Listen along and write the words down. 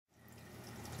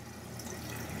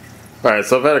Alright,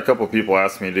 so I've had a couple people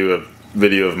ask me to do a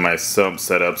video of my sump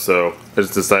setup, so I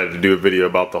just decided to do a video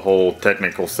about the whole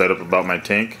technical setup about my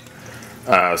tank.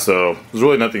 So there's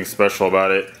really nothing special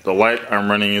about it. The light I'm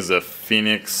running is a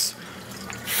Phoenix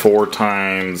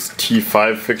 4x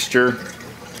T5 fixture,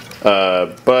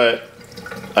 but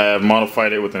I have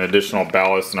modified it with an additional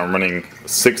ballast, and I'm running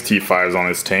 6 T5s on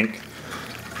this tank.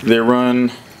 They run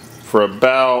for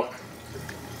about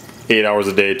 8 hours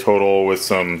a day total, with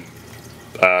some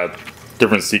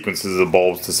different sequences of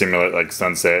bulbs to simulate like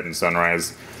sunset and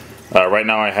sunrise. Right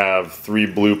now I have 3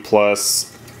 blue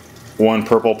plus, 1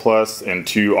 purple plus, and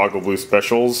 2 aqua blue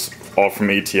specials, all from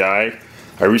ATI.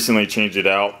 I recently changed it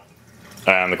out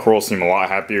and the corals seem a lot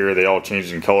happier. They all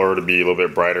changed in color to be a little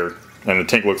bit brighter, and the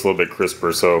tank looks a little bit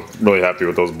crisper, so I'm really happy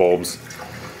with those bulbs.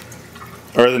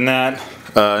 Other than that,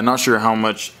 not sure how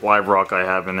much live rock I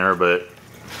have in there, but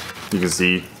you can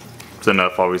see it's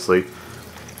enough obviously.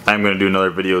 I'm going to do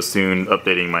another video soon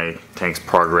updating my tank's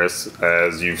progress.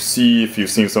 As you see, if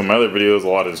you've seen some of my other videos, a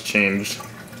lot has changed.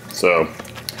 So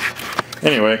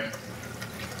anyway,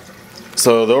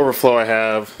 so the overflow I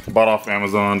have, bought off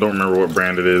Amazon, don't remember what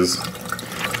brand it is,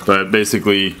 but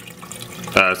basically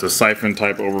it's a siphon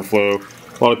type overflow.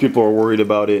 A lot of people are worried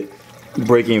about it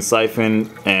breaking siphon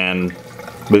and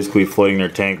basically flooding their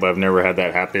tank, but I've never had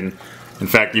that happen. In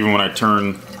fact, even when I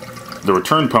turn the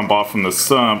return pump off from the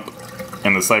sump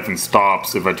and the siphon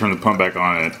stops, if I turn the pump back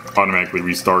on, it automatically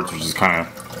restarts, which is kind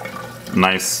of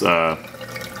nice,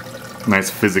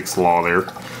 nice physics law there.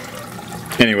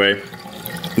 Anyway,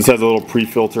 this has a little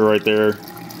pre-filter right there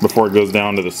before it goes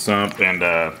down to the sump, and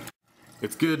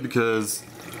it's good because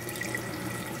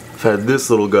I've had this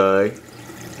little guy,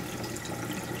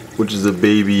 which is a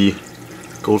baby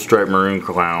gold striped maroon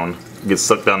clown, gets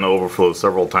sucked down the overflow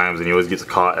several times, and he always gets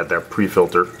caught at that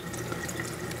pre-filter.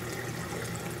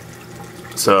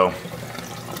 So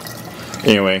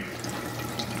anyway,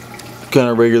 kind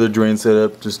of regular drain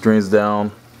setup, just drains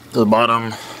down to the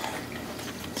bottom.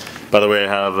 By the way, I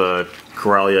have a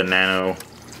Coralia Nano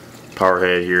power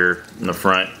head here in the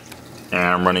front, and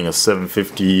I'm running a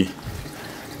 750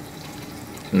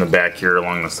 in the back here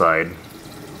along the side.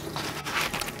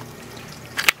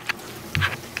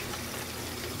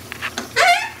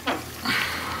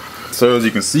 So as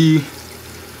you can see,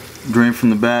 drain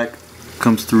from the back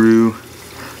comes through.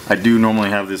 I do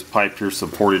normally have this pipe here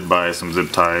supported by some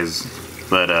zip ties,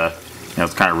 but you know,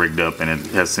 it's kind of rigged up and it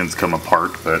has since come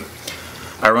apart. But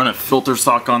I run a filter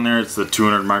sock on there. It's the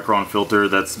 200 micron filter.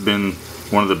 That's been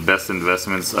one of the best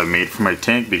investments I've made for my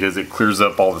tank because it clears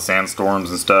up all the sandstorms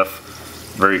and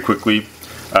stuff very quickly.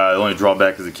 The only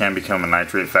drawback is it can become a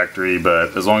nitrate factory,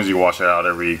 but as long as you wash it out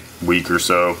every week or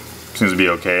so, it seems to be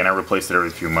okay, and I replace it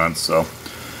every few months. So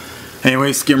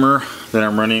anyway, skimmer that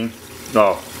I'm running.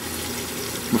 Oh,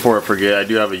 before I forget, I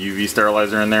do have a UV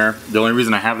sterilizer in there. The only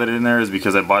reason I have that in there is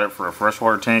because I bought it for a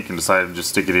freshwater tank and decided to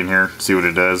just stick it in here, see what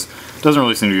it does. It doesn't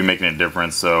really seem to be making a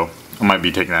difference, so I might be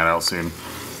taking that out soon.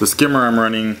 The skimmer I'm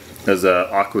running is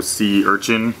a Aqua Sea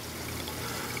Urchin.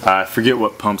 I forget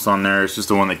what pump's on there. It's just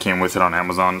the one that came with it on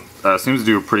Amazon. Seems to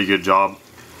do a pretty good job.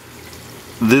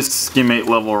 This skimmate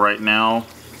level right now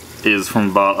is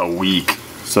from about a week,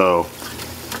 so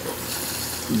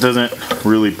it doesn't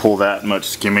really pull that much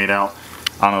skimmate out.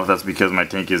 I don't know if that's because my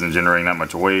tank isn't generating that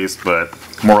much waste, but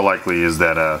more likely is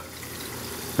that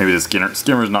maybe the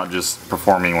skimmer's not just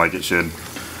performing like it should.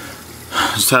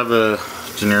 Just have a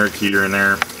generic heater in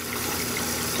there.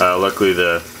 Luckily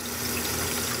the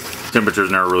temperature's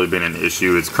never really been an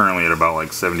issue. It's currently at about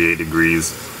like 78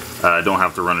 degrees. I don't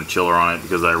have to run a chiller on it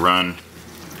because I run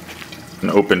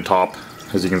an open top,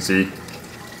 as you can see,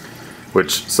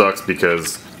 which sucks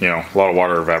because, you know, a lot of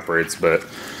water evaporates, but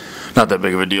not that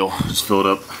big of a deal. Just fill it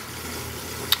up.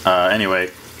 Anyway,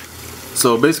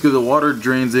 so basically the water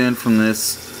drains in from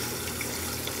this,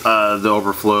 the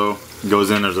overflow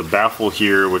goes in. There's a baffle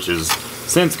here which has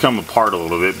since come apart a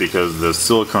little bit because the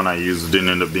silicone I used didn't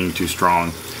end up being too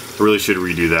strong. I really should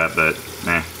redo that, but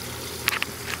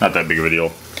not that big of a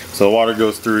deal. So the water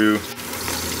goes through.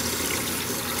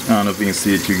 I don't know if you can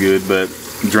see it too good, but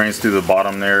it drains through the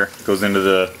bottom there, goes into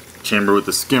the chamber with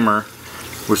the skimmer,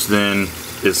 which then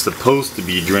is supposed to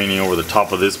be draining over the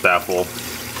top of this baffle,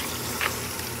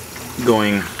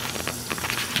 going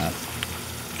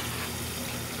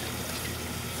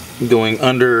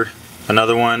under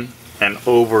another one and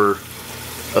over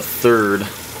a third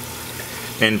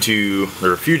into the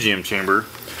refugium chamber.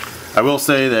 I will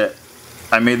say that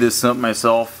I made this sump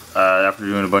myself after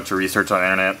doing a bunch of research on the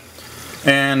internet,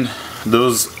 and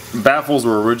those baffles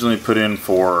were originally put in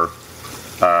for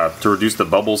to reduce the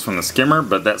bubbles from the skimmer,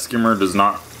 but that skimmer does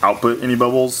not output any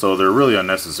bubbles, so they're really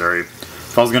unnecessary.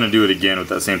 if I was going to do it again with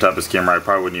that same type of skimmer, I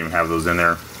probably wouldn't even have those in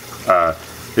there.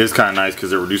 It is kind of nice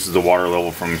because it reduces the water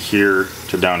level from here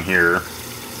to down here,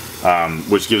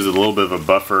 which gives it a little bit of a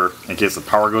buffer in case the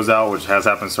power goes out, which has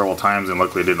happened several times, and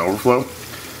luckily it didn't overflow.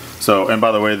 So, and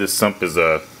by the way, this sump is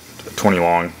a 20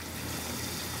 long.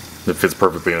 It fits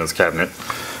perfectly in this cabinet.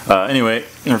 Anyway,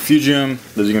 in refugium,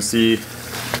 as you can see,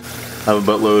 I have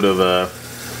a buttload of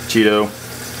Cheeto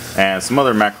and some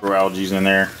other macroalgae in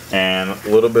there, and a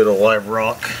little bit of live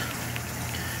rock.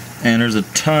 And there's a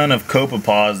ton of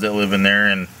copepods that live in there,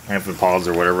 and amphipods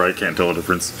or whatever, I can't tell the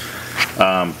difference.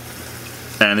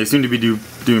 And they seem to be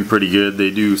doing pretty good.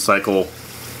 They do cycle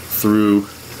through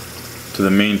to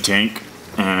the main tank,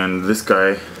 and this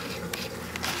guy,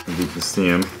 if you can see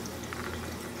him.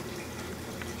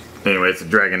 Anyway, it's a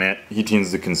dragonette. He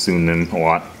tends to consume them a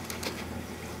lot.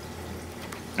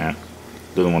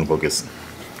 Doesn't want to focus.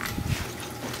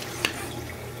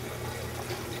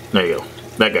 There you go.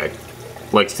 That guy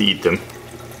likes to eat them.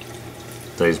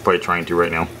 So he's probably trying to right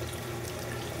now.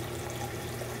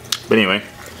 But anyway.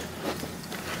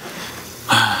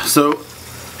 So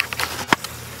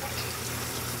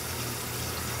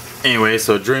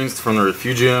it drains from the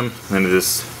refugium into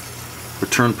this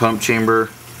return pump chamber,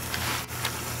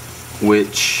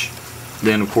 which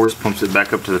then of course pumps it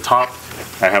back up to the top.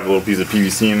 I have a little piece of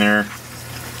PVC in there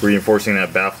reinforcing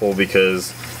that baffle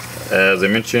because, as I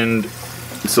mentioned,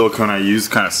 the silicone I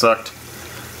used kind of sucked,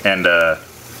 and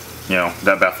you know,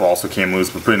 that baffle also came loose,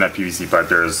 but putting that PVC pipe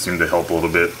there seemed to help a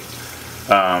little bit.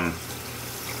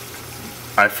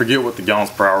 I forget what the gallons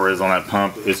per hour is on that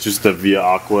pump. It's just a Via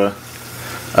Aqua.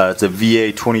 It's a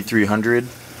VA 2300,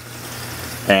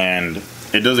 and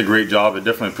it does a great job. It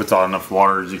definitely puts out enough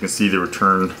water. As you can see, the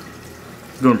return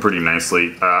doing pretty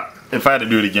nicely. If I had to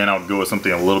do it again, I would go with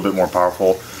something a little bit more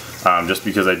powerful, just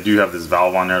because I do have this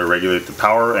valve on there to regulate the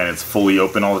power, and it's fully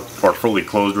open or fully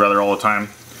closed rather all the time.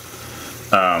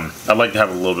 I'd like to have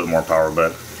a little bit more power,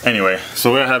 but anyway,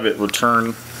 so we have it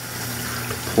return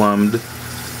plumbed.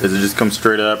 As it just comes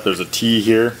straight up. There's a T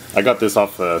here. I got this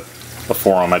off a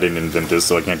forum. I didn't invent this,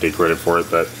 so I can't take credit for it,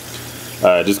 but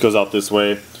it just goes out this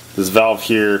way. This valve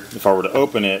here, if I were to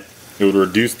open it, it would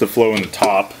reduce the flow in the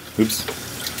top.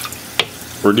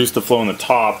 Reduce the flow in the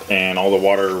top, and all the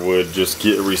water would just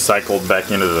get recycled back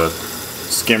into the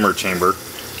skimmer chamber.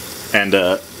 And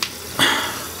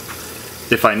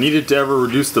if I needed to ever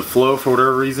reduce the flow for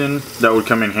whatever reason, that would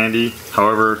come in handy.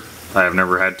 However, I have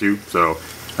never had to, so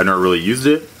I've never really used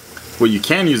it. What you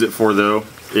can use it for, though,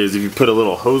 is if you put a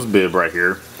little hose bib right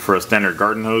here for a standard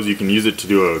garden hose, you can use it to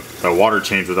do a water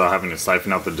change without having to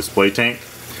siphon out the display tank.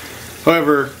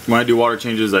 However, when I do water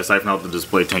changes, I siphon out the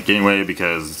display tank anyway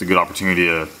because it's a good opportunity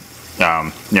to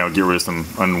you know, get rid of some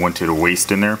unwanted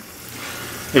waste in there.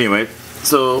 Anyway,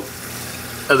 so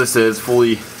as I said, it's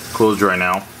fully closed right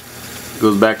now.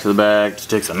 Goes back to the back, just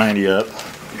takes a 90 up.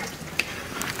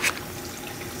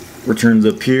 Returns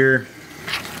up here.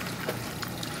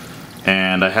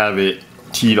 And I have it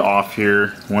teed off here.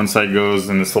 One side goes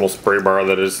in this little spray bar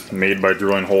that is made by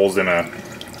drilling holes in a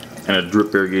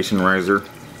drip irrigation riser.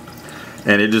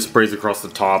 And it just sprays across the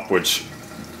top, which,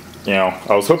 you know,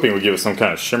 I was hoping it would give it some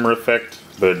kind of shimmer effect,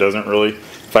 but it doesn't really.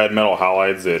 If I had metal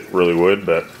halides, it really would,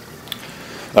 but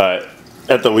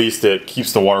at the least it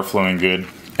keeps the water flowing good.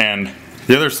 And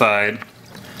the other side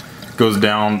goes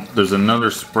down. There's another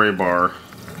spray bar.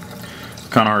 It's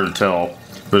kind of hard to tell.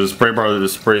 There's a spray bar that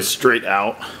just sprays straight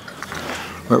out,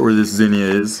 right where this zinnia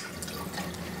is.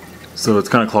 So it's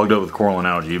kind of clogged up with coral and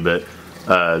algae, but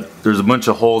there's a bunch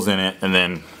of holes in it, and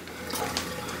then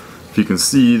if you can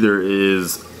see, there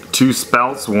is two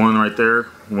spouts, one right there,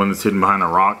 one that's hidden behind the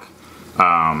rock,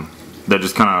 that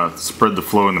just kind of spread the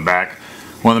flow in the back.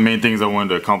 One of the main things I wanted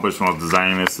to accomplish when I was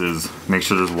designing this is make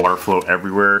sure there's water flow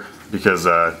everywhere, because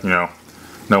you know,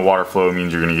 no water flow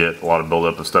means you're going to get a lot of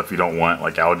buildup of stuff you don't want,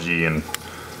 like algae and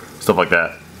stuff like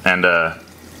that. And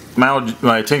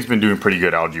my tank's been doing pretty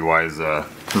good algae wise.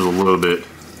 There's a little bit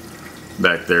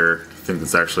back there. I think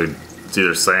it's actually, it's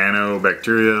either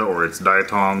cyanobacteria or it's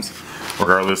diatoms.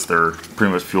 Regardless, they're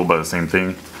pretty much fueled by the same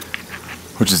thing,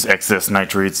 which is excess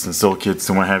nitrates and silicates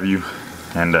and what have you.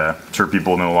 And I'm sure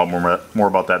people know a lot more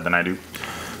about that than I do.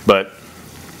 But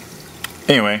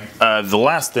anyway, the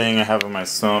last thing I have in my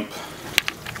sump,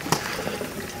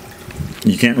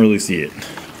 you can't really see it.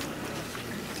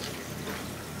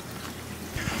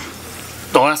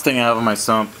 The last thing I have in my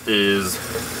sump is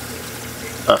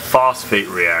a phosphate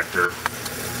reactor,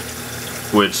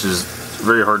 which is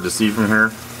very hard to see from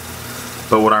here.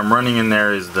 But what I'm running in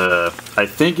there is I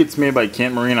think it's made by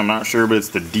Kent Marine, I'm not sure, but it's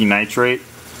the denitrate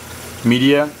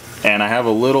media. And I have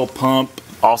a little pump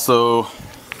also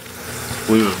I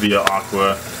believe it was via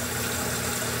Aqua.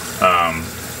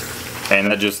 And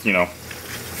that just, you know,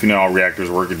 if you know how reactors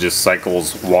work, it just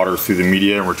cycles water through the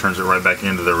media and returns it right back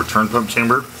into the return pump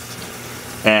chamber.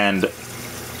 And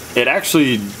it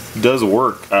actually does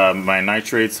work. My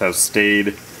nitrates have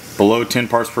stayed below 10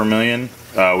 parts per million,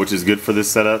 which is good for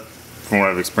this setup from what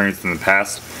I've experienced in the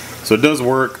past. So it does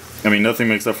work. I mean, nothing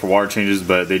makes up for water changes,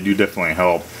 but they do definitely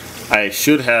help. I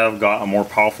should have got a more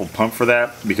powerful pump for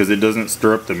that because it doesn't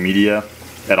stir up the media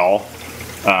at all.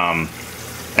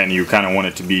 And you kind of want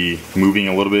it to be moving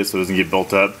a little bit so it doesn't get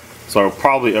built up. So I'll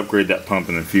probably upgrade that pump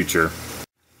in the future.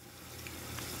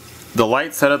 The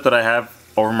light setup that I have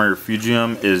over my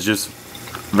refugium is just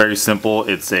very simple.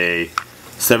 It's a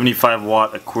 75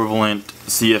 watt equivalent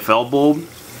CFL bulb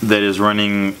that is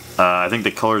running, I think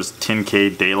the color is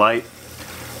 10K daylight.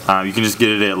 You can just get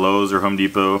it at Lowe's or Home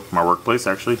Depot, my workplace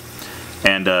actually.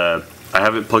 And I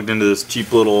have it plugged into this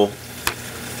cheap little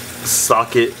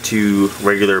socket to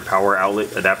regular power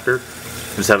outlet adapter.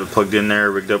 Just have it plugged in there,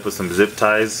 rigged up with some zip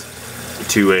ties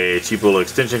to a cheap little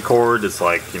extension cord that's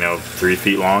like, you know, 3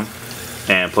 feet long,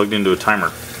 and plugged into a timer.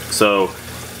 So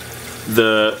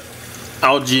the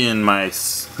algae in my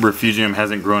refugium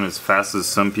hasn't grown as fast as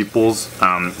some people's.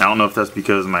 I don't know if that's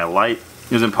because my light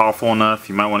isn't powerful enough.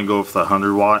 You might want to go with the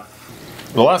 100 watt.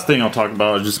 The last thing I'll talk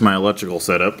about is just my electrical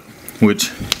setup,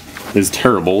 which is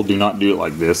terrible. Do not do it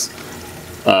like this.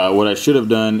 What I should have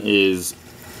done is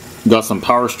got some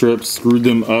power strips, screwed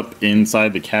them up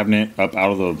inside the cabinet, up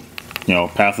out of the, you know,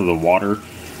 path of the water.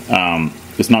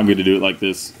 It's not good to do it like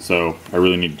this, so I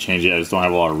really need to change it. I just don't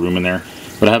have a lot of room in there.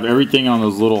 But I have everything on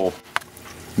those little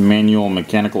manual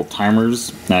mechanical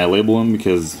timers, and I label them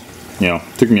because, you know,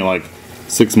 it took me like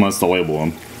 6 months to label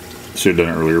them. Should have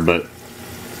done it earlier, but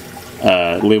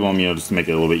label them, you know, just to make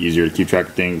it a little bit easier to keep track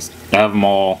of things. I have them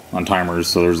all on timers,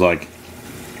 so there's like,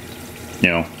 you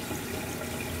know,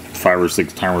 5 or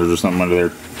 6 timers or something under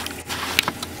there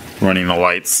running the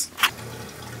lights.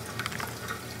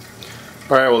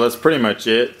 Alright, well that's pretty much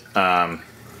it.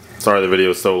 Sorry the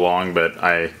video is so long, but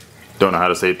I don't know how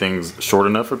to say things short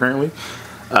enough apparently.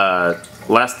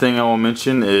 Last thing I will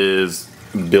mention is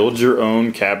build your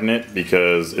own cabinet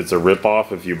because it's a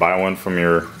rip-off if you buy one from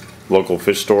your local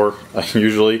fish store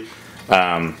usually.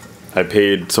 I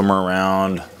paid somewhere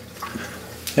around,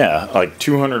 yeah, like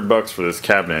 200 bucks for this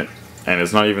cabinet, and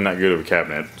it's not even that good of a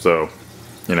cabinet. So,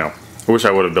 you know, I wish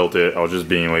I would have built it. I was just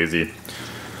being lazy.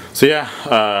 So yeah,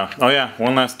 oh yeah,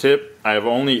 one last tip. I have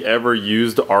only ever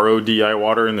used RODI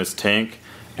water in this tank,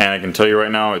 and I can tell you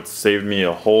right now it's saved me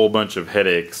a whole bunch of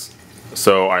headaches.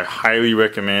 So I highly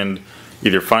recommend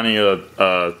either finding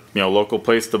a you know, local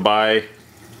place to buy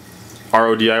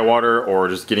RODI water or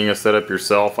just getting a setup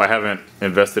yourself. I haven't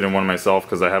invested in one myself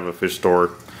because I have a fish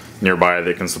store nearby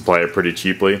that can supply it pretty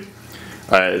cheaply.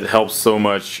 It helps so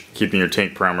much keeping your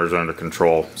tank parameters under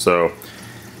control. So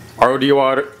RODI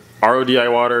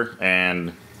water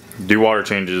and do water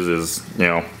changes is, you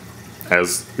know,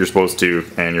 as you're supposed to,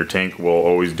 and your tank will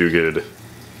always do good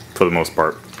for the most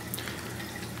part.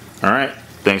 Alright,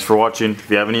 thanks for watching.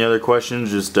 If you have any other questions,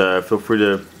 just feel free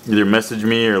to either message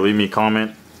me or leave me a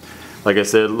comment. Like I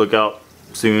said, look out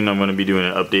soon. I'm going to be doing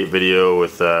an update video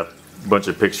with a bunch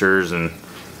of pictures and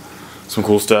some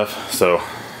cool stuff. So,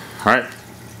 alright,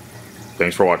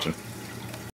 thanks for watching.